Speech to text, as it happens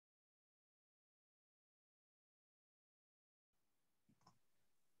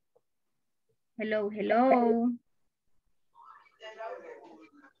Hello, hello.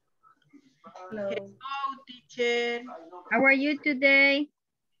 Hello, teacher. How are you today?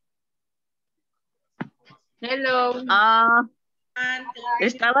 Hello.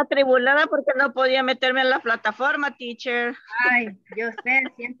 Estaba atribulada porque no podía meterme en la plataforma, teacher. Ay, yo sé,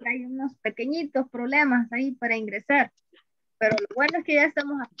 siempre hay unos pequeñitos problemas ahí para ingresar. Pero lo bueno es que ya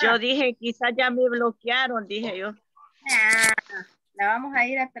estamos acá. Yo dije, quizás ya me bloquearon, dije yo. Nah, la vamos a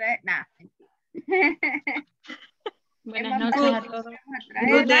ir a traer. Nah. Buenas noches a todos.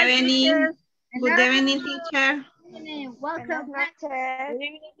 Good evening. Good evening, teacher. Welcome back Good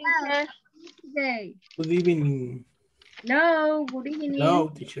evening, teacher. today. Good evening. Hello, good evening. Hello,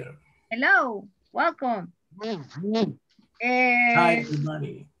 teacher. Hello, welcome. Hi,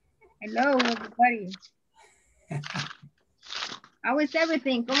 everybody. Hello, everybody. How is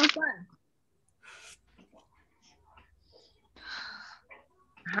everything? ¿Cómo está?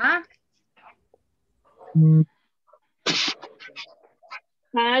 Ajá.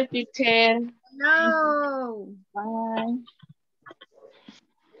 Hi, teacher. Hello. Bye.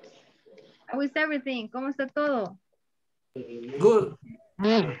 How is everything? ¿Cómo está todo? Good.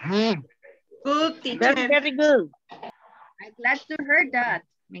 Good, teacher. Very, very good. I'm glad to hear that.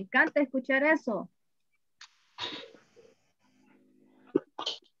 Me encanta escuchar eso.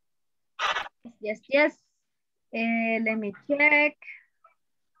 Yes, yes. Let me check.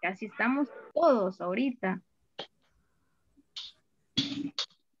 Casi estamos todos ahorita.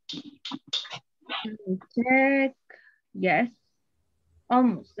 Let me check. Yes.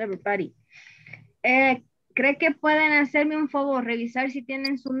 Almost everybody. ¿Cree que pueden hacerme un favor? Revisar si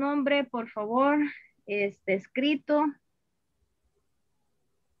tienen su nombre, por favor. Escrito.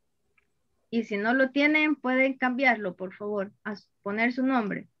 Y si no lo tienen, pueden cambiarlo, por favor. A poner su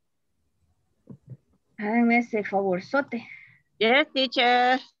nombre. Háganme ese favorzote. Yes,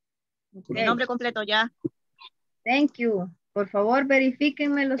 teacher. Okay. Mi nombre completo ya. Thank you. Por favor,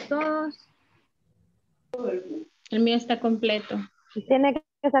 verifíquenmelos todos. El mío está completo. ¿Tiene que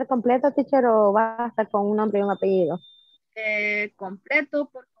estar completo, teacher, o basta con un nombre y un apellido? Completo,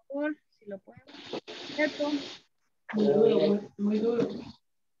 por favor. Si lo pueden. Completo. Muy duro, muy duro.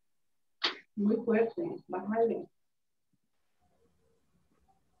 Muy fuerte. Bájale.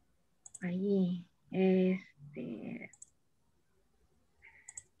 Ahí.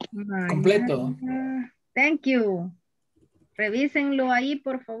 Completo. Thank you. Revísenlo ahí,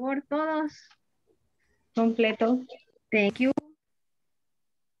 por favor, todos. Completo. Thank you.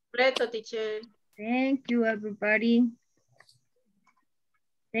 Completo, teacher. Thank you, everybody.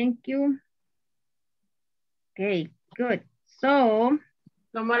 Thank you. Okay, good. So,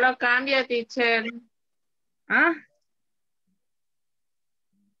 ¿Cómo lo cambia, teacher?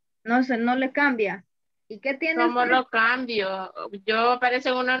 no sé, no le cambia. ¿Y qué tiene ¿Cómo usted? lo cambio? Yo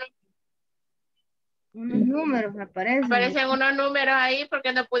aparecen unos Aparecen unos números ahí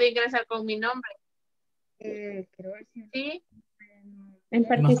porque no pude ingresar con mi nombre. Quiero ver si... ¿Sí? En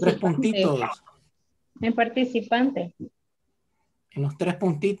En los tres participante. puntitos. En participante. En los tres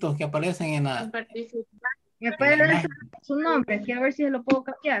puntitos que aparecen en En la... participante. ¿Me puede dar su nombre? Quiero ver si lo puedo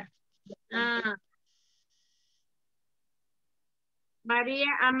cambiar. María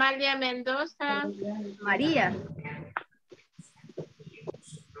Amalia Mendoza. María.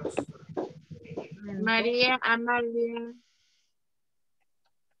 María Amalia.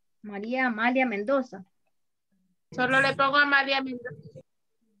 María Amalia Mendoza. Solo le pongo Amalia Mendoza.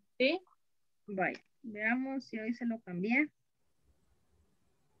 ¿Sí? Vaya, veamos si hoy se lo cambié.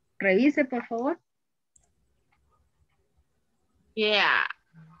 Revise, por favor. Yeah.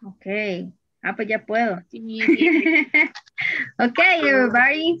 Ok. Pues ya puedo. Sí. Okay,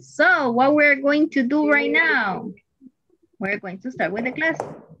 everybody. So, what we're going to do right now, we're going to start with the class.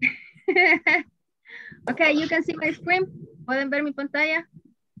 Okay, you can see my screen. ¿Pueden ver mi pantalla?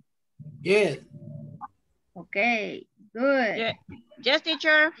 Yes. Okay, good. Yeah. Yes,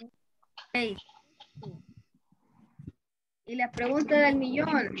 teacher. Okay. Y la pregunta del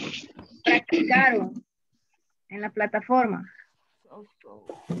millón, ¿practicaron en la plataforma?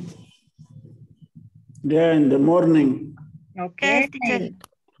 Yeah, in the morning. Okay. Yes,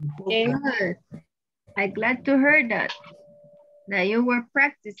 Good. I'm glad to hear that you were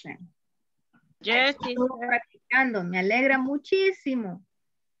practicing. Yes, Estuvo teacher. practicando, me alegra muchísimo.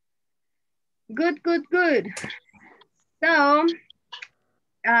 Good, good, good. So,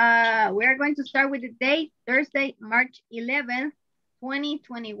 we're going to start with the date, Thursday, March 11th,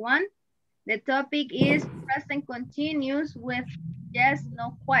 2021. The topic is present continuous with yes,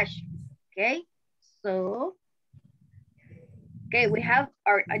 no question. Okay, so, okay, we have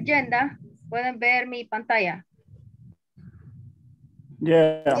our agenda. Pueden ver mi pantalla.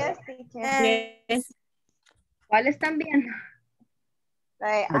 Yeah. Yes, teacher. Yes. ¿Cuál están viendo?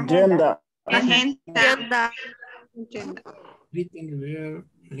 Agenda. Agenda. Written verb,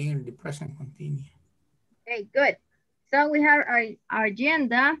 link the present continuous. Okay, good. So we have our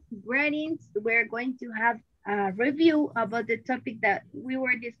agenda. Greetings. We're going to have a review about the topic that we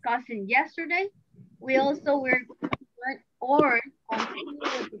were discussing yesterday. We also were learn or continue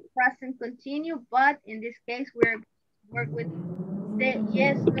with the present continue, but in this case, we're work with the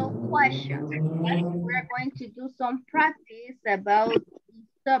yes, no questions. Yes, we're going to do some practice about this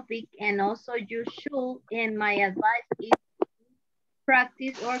topic, and also you should, and my advice is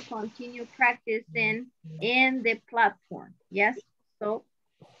practice or continue practicing in the platform. Yes, so,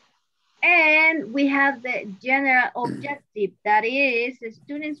 and we have the general objective, that is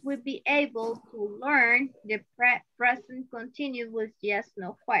students will be able to learn the present continuous with yes,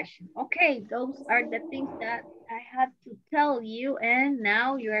 no question. Okay, those are the things that I have to tell you, and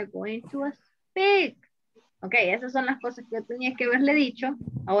now you are going to speak. Ok, esas son las cosas que yo tenía que haberle dicho.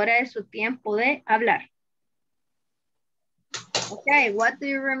 Ahora es su tiempo de hablar. Okay, what do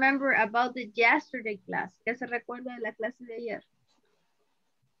you remember about the yesterday class? ¿Qué se recuerda de la clase de ayer?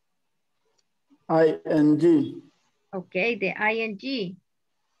 ING. Okay, the ING.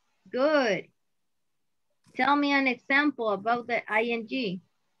 Good. Tell me an example about the ING.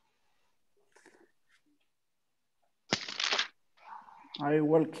 I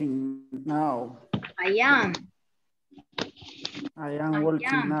walking now. I am. I am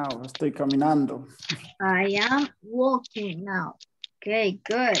walking now. Estoy caminando. I am walking now. Okay,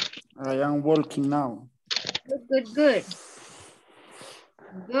 good. I am walking now. Good, good, good.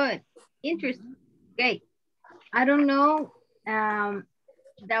 Good. Interesting. Okay. I don't know.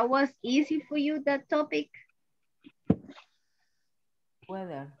 That was easy for you, that topic?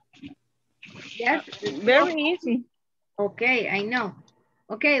 Weather. Yes. Very easy. Okay, I know.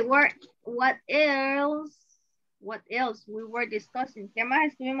 Okay, what else? What else we were discussing? ¿Qué más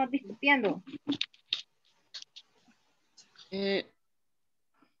estuvimos discutiendo? The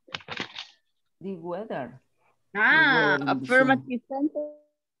weather. Ah, Affirmative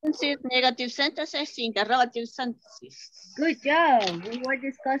sentences, negative sentences, interrogative sentences. good job. We were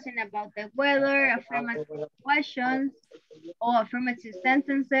discussing about the weather, affirmative questions, or affirmative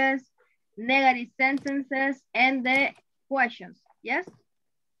sentences, negative sentences, and the questions. Yes?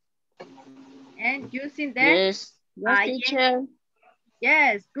 And using the Yes, yes, teacher.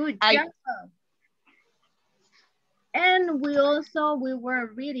 Yes, good job. And we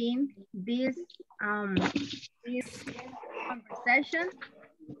were reading this conversation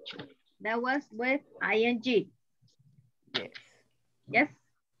that was with ING. Yes. Yes?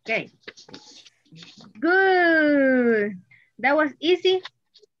 Okay. Good. That was easy.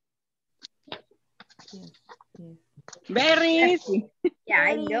 Yes. Yes. Very easy. Yeah,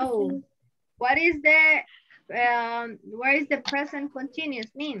 I know. What is the, where is the present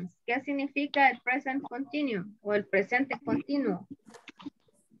continuous means? ¿Qué significa el present continuous o el presente continuo?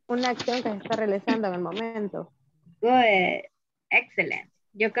 Una acción que se está realizando en el momento. Good. Excellent.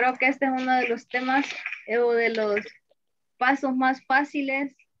 Yo creo que este es uno de los temas o de los pasos más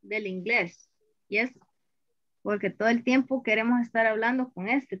fáciles del inglés. Yes. Porque todo el tiempo queremos estar hablando con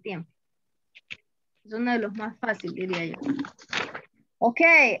este tiempo. Es uno de los más fáciles, diría yo.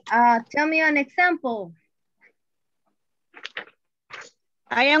 Okay, tell me an example.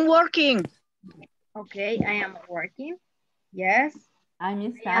 I am working. Okay, I am working. Yes.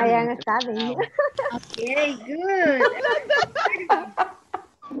 I'm I am studying. studying. Okay, good.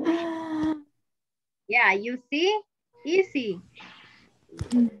 Yeah, you see? Easy.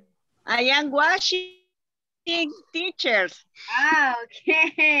 I am watching teachers. Ah,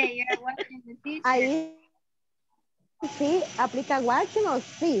 okay. You're watching the teacher. Ahí sí, aplica watching o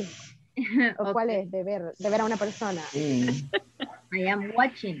sí. ¿O Okay. cuál es? De ver a una persona. Sí. I am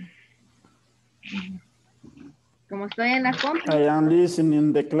watching. Como estoy en la compu. I am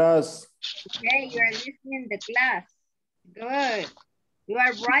listening the class. Okay, you are listening the class. Good. You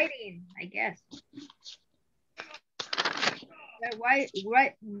are writing, I guess.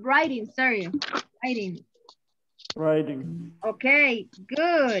 Writing, sorry. Writing. Writing. Okay,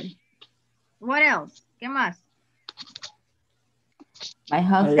 good. What else? ¿Qué más? My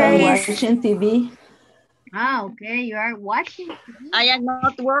husband watching TV. Ah, okay, you are watching TV. I am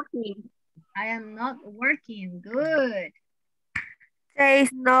not working. I am not working. Good. There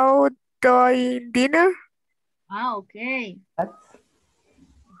is no doing dinner. Ah, okay. What?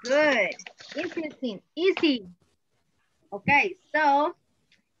 Good. Interesting. Easy. Okay, so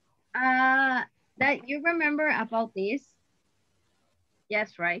that you remember about this?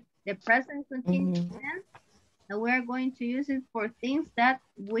 Yes, right? The present continuous tense. So we're going to use it for things that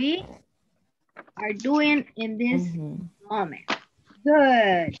we are doing in this moment.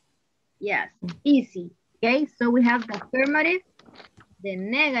 Good. Yes, easy. Okay, so we have the affirmative, the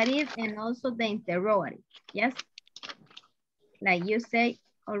negative, and also the interrogative. Yes, like you say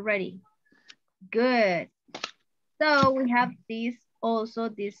already. Good. So we have this also,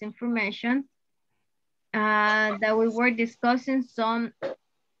 this information that we were discussing some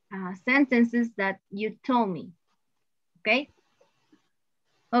sentences that you told me. Okay.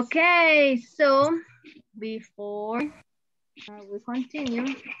 Okay, so before we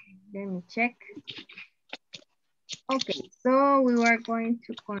continue, let me check. Okay, so we are going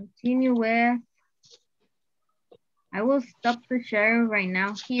to continue with, I will stop the sharing right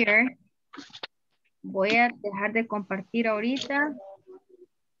now here. Voy a dejar de compartir ahorita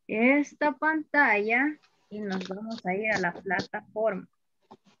esta pantalla y nos vamos a ir a la plataforma.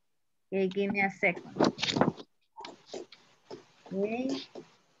 Okay, give me a second. Okay.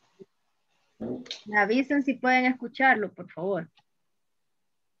 Me avisan si pueden escucharlo, por favor.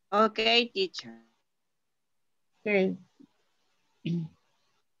 Okay, teacher. Okay.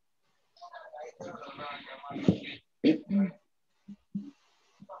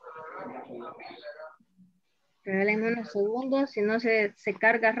 Regálenme unos segundos, si no se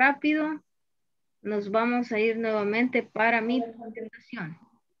carga rápido, nos vamos a ir nuevamente para mi presentación.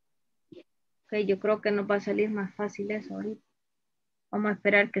 Ok, yo creo que nos va a salir más fácil eso ahorita. Vamos a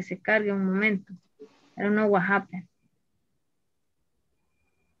esperar que se cargue un momento. I don't know what happened.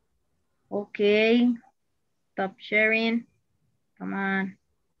 Ok, stop sharing. Come on.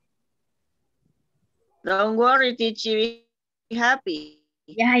 Don't worry, teacher. Be happy.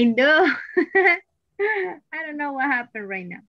 Yeah, I know. I don't know what happened right now.